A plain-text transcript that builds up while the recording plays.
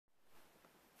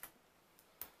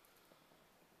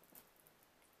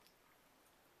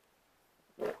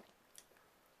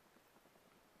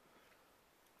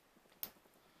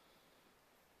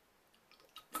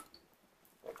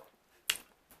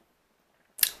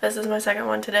This is my second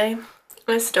one today.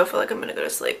 I still feel like I'm gonna go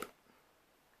to sleep.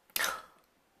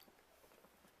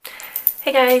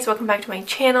 Hey guys, welcome back to my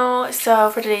channel.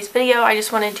 So for today's video, I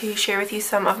just wanted to share with you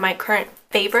some of my current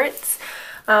favorites.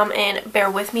 And bear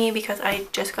with me because I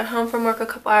just got home from work a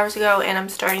couple hours ago and I'm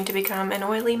starting to become an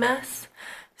oily mess.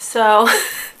 So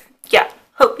yeah,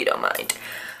 hope you don't mind.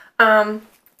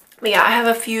 But yeah, I have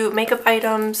a few makeup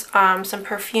items, some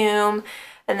perfume,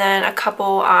 and then a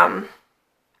couple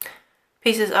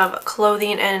pieces of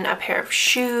clothing and a pair of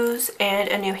shoes and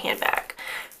a new handbag.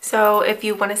 So if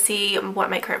you want to see what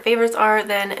my current favorites are,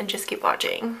 then just keep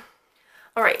watching.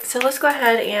 Alright, so let's go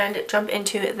ahead and jump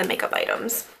into the makeup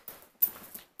items.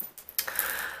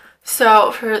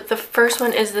 So for the first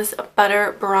one is this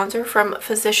butter bronzer from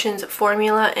Physicians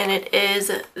Formula, and it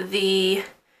is the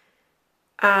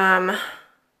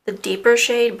deeper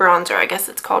shade bronzer. I guess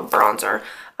it's called bronzer.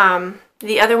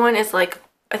 The other one is like,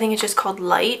 I think it's just called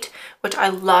light, which I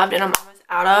loved and I'm almost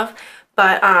out of.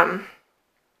 But I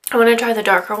want to try the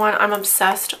darker one. I'm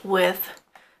obsessed with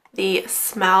the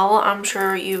smell. I'm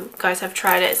sure you guys have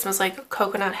tried it. It smells like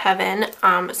coconut heaven,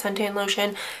 suntan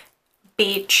lotion,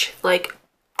 beach, like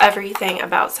everything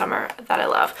about summer that I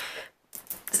love.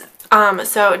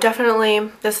 So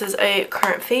definitely this is a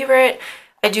current favorite.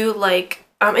 I do like,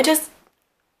 it just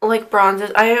like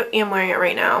bronzes. I am wearing it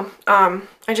right now.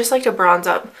 I just like to bronze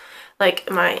up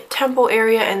like my temple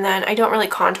area, and then I don't really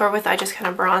contour with it. I just kind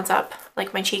of bronze up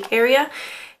like my cheek area.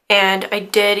 And I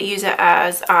did use it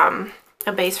as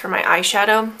a base for my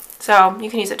eyeshadow, so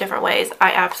you can use it different ways.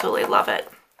 I absolutely love it.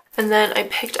 And then I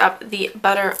picked up the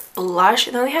Butter Blush.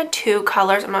 They only had two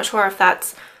colors. I'm not sure if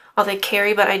that's all they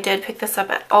carry, but I did pick this up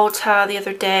at Ulta the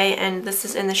other day, and this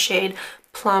is in the shade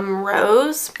Plum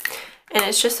Rose. And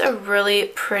it's just a really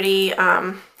pretty,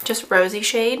 just rosy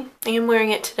shade. I am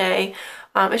wearing it today.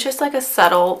 It's just like a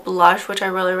subtle blush, which I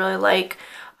really, really like.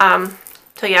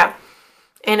 So yeah.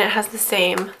 And it has the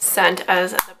same scent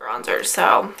as the bronzer,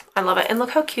 so I love it. And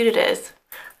look how cute it is,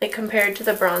 like compared to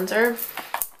the bronzer.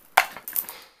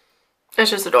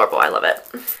 It's just adorable. I love it.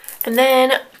 And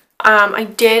then I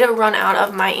did run out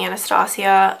of my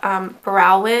Anastasia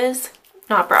Brow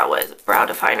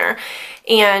Definer.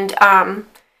 And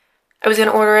I was going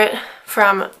to order it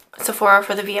from Sephora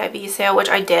for the VIB sale, which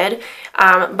I did.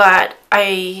 But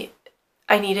I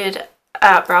needed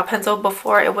a brow pencil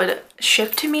before it would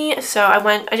ship to me, so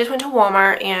I just went to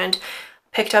Walmart and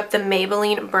picked up the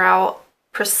Maybelline Brow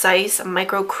Precise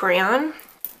Micro Crayon,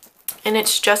 and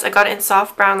it's just, I got it in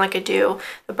soft brown like I do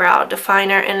the brow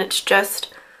definer, and it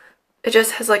just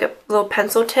has like a little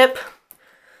pencil tip,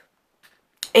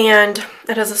 and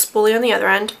it has a spoolie on the other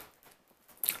end.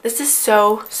 This is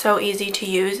so easy to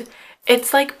use.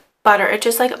 It's like butter. It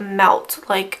just like melts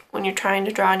like when you're trying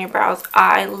to draw on your brows.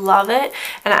 I love it,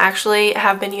 and I actually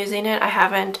have been using it. I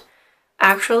haven't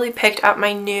actually picked up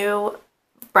my new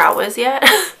Brow Wiz yet.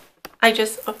 I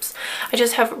just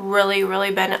have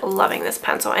really been loving this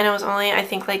pencil, and it was only I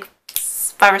think like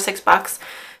 $5 or $6.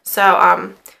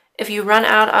 So if you run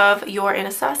out of your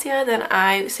Anastasia, then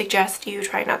I suggest you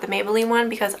trying out the Maybelline one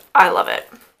because I love it.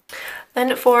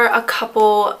 Then for a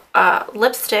couple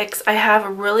lipsticks, I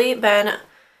have really been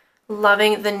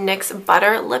loving the NYX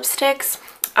Butter lipsticks.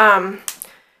 I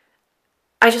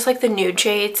just like the nude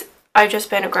shades. I've just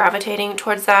been gravitating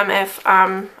towards them if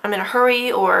I'm in a hurry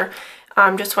or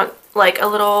just want like a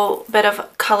little bit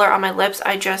of color on my lips.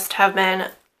 I just have been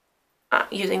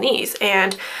using these,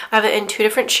 and I have it in two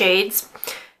different shades.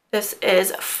 This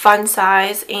is Fun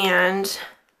Size and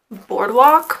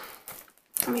Boardwalk.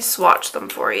 Let me swatch them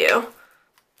for you.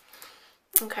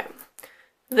 Okay.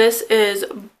 This is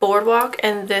Boardwalk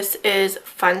and this is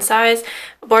Fun Size.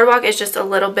 Boardwalk is just a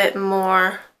little bit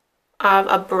more of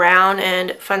a brown,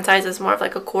 and Fun Size is more of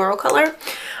like a coral color.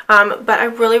 But I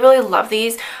really love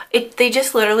these. They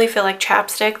just literally feel like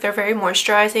chapstick. They're very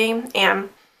moisturizing, and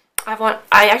I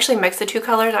actually mixed the two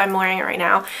colors. I'm wearing it right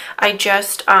now. They're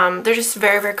just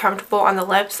very comfortable on the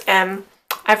lips, and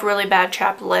I have really bad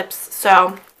chapped lips,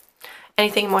 so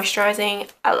anything moisturizing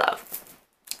I love.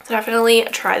 So definitely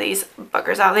try these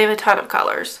buggers out. They have a ton of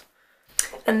colors.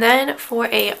 And then for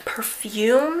a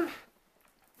perfume,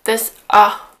 this,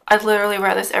 I literally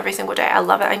wear this every single day. I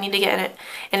love it. I need to get it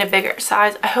in a bigger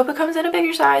size. I hope it comes in a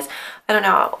bigger size. I don't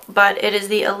know. But it is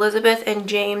the Elizabeth and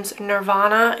James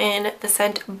Nirvana in the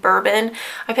scent Bourbon.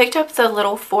 I picked up the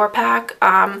little 4-pack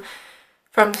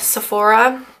from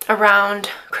Sephora around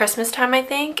Christmas time, I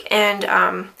think. And I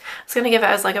was going to give it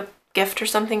as like a gift or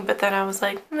something, but then I was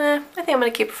like, I think I'm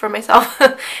gonna keep it for myself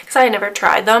because I never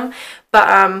tried them. But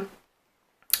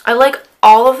I like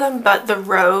all of them but the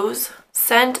rose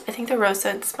scent. I think the rose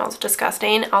scent smells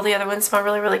disgusting. All the other ones smell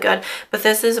really, really good. But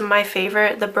this is my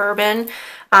favorite, the bourbon.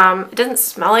 It doesn't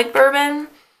smell like bourbon.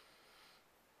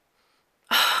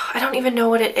 I don't even know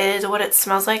what it is, what it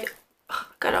smells like.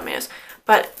 Good on my nose.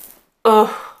 But,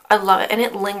 oh, I love it. And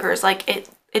it lingers. Like,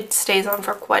 it stays on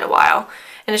for quite a while.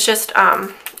 And it's just a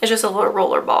little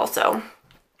roller ball. So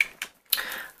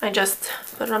I just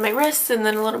put it on my wrists and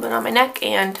then a little bit on my neck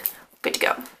and good to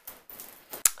go.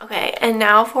 Okay, and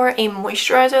now for a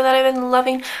moisturizer that I've been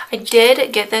loving. I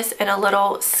did get this in a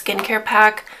little skincare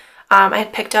pack. I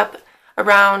had picked up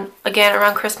around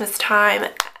Christmas time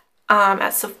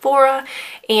at Sephora,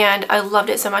 and I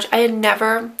loved it so much. I had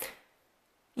never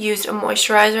used a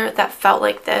moisturizer that felt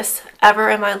like this ever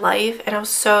in my life, and I was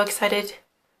so excited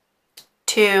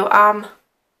to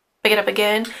pick it up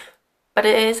again, but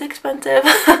it is expensive.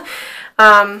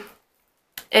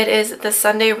 It is the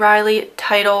Sunday Riley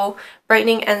Tidal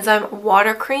Brightening Enzyme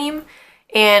Water Cream,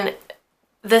 and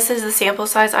this is the sample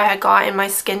size I had got in my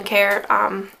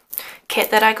skincare kit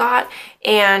that I got,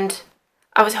 and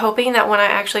I was hoping that when I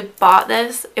actually bought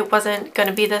this, it wasn't going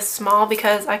to be this small,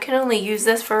 because I can only use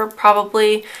this for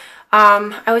probably,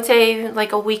 I would say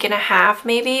like a week and a half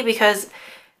maybe, because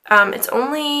it's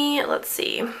only, let's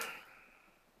see,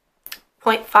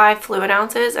 0.5 fluid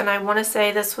ounces, and I want to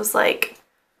say this was like,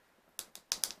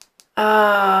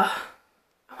 I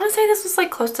want to say this was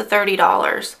like close to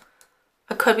 $30.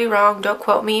 I could be wrong, don't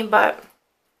quote me, but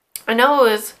I know it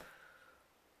was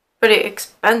pretty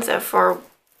expensive for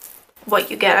what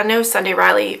you get. I know Sunday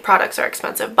Riley products are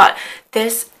expensive, but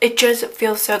this, it just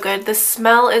feels so good. The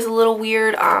smell is a little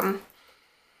weird. I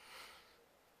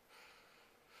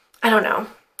don't know.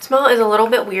 Smell is a little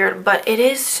bit weird, but it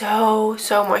is so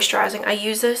moisturizing. I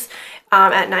use this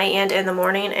at night and in the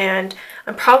morning, and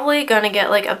I'm probably gonna get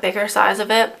like a bigger size of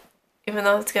it, even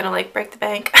though it's gonna like break the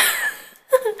bank.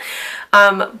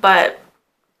 But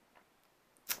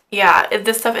yeah,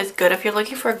 this stuff is good if you're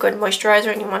looking for a good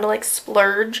moisturizer and you want to like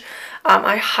splurge.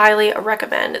 I highly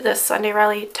recommend this Sunday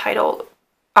Riley Tidal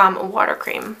water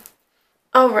cream.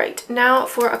 Alright, now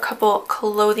for a couple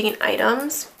clothing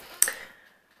items.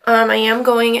 I am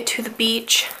going to the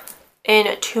beach in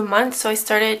 2 months, so I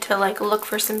started to like look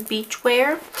for some beach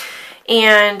wear,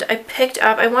 and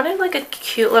I wanted like a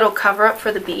cute little cover up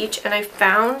for the beach, and I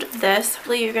found this.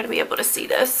 Hopefully you're going to be able to see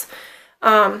this.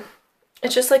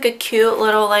 It's just like a cute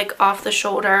little like off the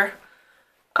shoulder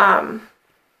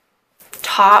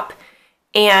top,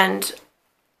 and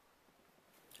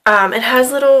it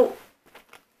has little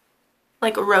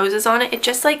like roses on it. It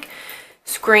just like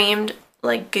screamed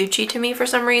like Gucci to me for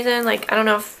some reason. Like, I don't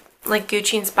know if like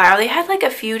Gucci inspired. They had like a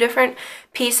few different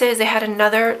pieces. They had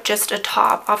another, just a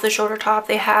top, off the shoulder top.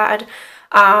 They had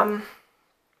a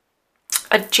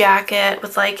jacket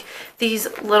with like these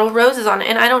little roses on it,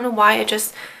 and I don't know why, it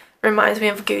just reminds me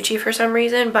of Gucci for some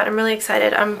reason, but I'm really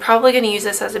excited. I'm probably going to use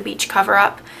this as a beach cover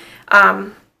up,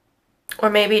 or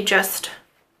maybe just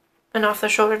an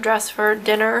off-the-shoulder dress for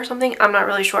dinner or something. I'm not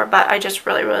really sure, but I just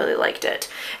really liked it.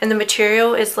 And the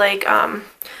material is like a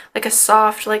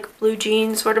soft like blue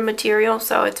jean sort of material,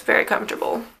 so it's very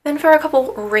comfortable. Then for a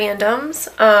couple randoms,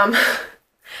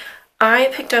 I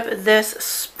picked up this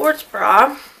sports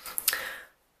bra.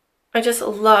 I just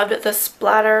loved the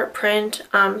splatter print,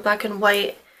 black and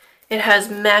white. It has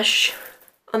mesh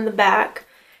on the back,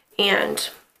 and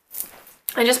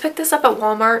I just picked this up at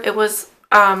Walmart. It was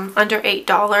under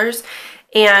 $8,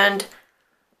 and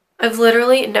I've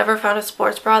literally never found a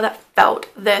sports bra that felt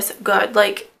this good.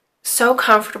 Like, so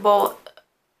comfortable,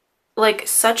 like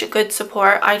such good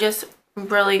support. I just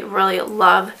really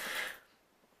love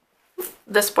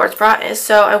the sports bra.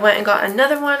 So I went and got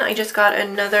another one. I just got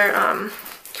another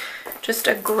just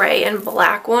a gray and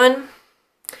black one,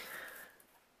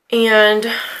 and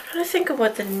I'm trying to think of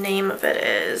what the name of it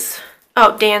is.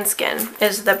 Oh, Danskin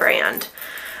is the brand.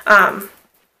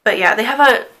 But yeah, they have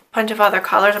a bunch of other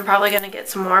colors. I'm probably going to get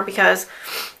some more because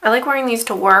I like wearing these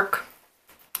to work.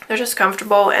 They're just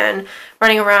comfortable, and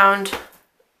running around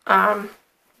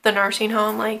the nursing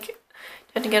home, like,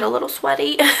 tend to get a little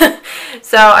sweaty.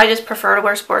 So I just prefer to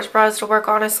wear sports bras to work,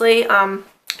 honestly. I'm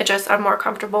more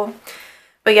comfortable.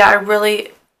 But yeah, I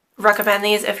really recommend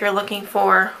these if you're looking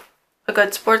for a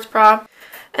good sports bra.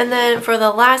 And then for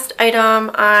the last item,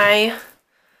 I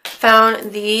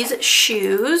found these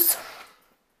shoes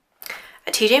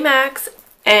at TJ Maxx,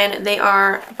 and they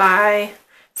are by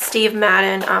Steve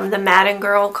Madden, the Madden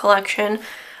Girl collection,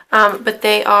 but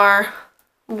they are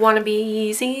wannabe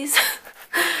Yeezys.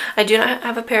 I do not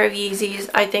have a pair of Yeezys.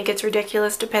 I think it's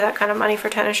ridiculous to pay that kind of money for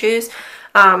tennis shoes.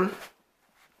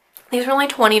 These are only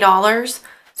 $20,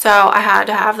 so I had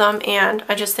to have them, and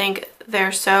I just think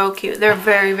they're so cute. They're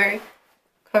very, very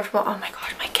comfortable. Oh my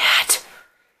gosh, my cat.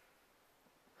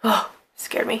 Oh,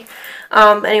 scared me.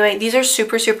 Anyway, these are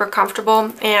super, super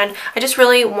comfortable, and I just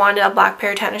really wanted a black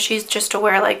pair of tennis shoes just to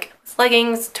wear like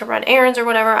leggings to run errands or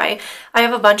whatever. I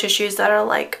have a bunch of shoes that are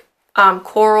like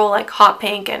coral, like hot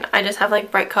pink, and I just have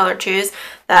like bright colored shoes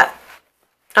that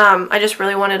I just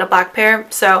really wanted a black pair.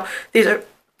 So these are,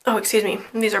 oh excuse me,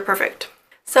 these are perfect.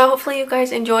 So hopefully you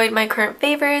guys enjoyed my current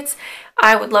favorites.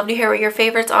 I would love to hear what your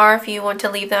favorites are if you want to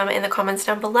leave them in the comments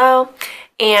down below.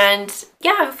 And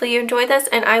yeah, hopefully you enjoyed this,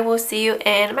 and I will see you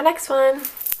in my next one.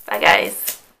 Bye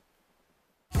guys.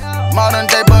 Modern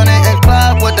day Bunny and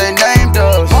Clyde, what they named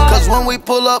us. Cause when we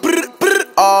pull up,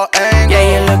 all angles.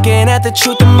 Yeah, you're looking at the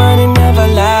truth, the money never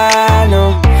lie,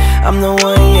 no. I'm the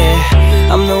one, yeah,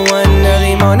 I'm the one.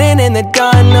 Early morning in the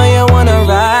dawn, know you wanna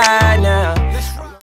ride.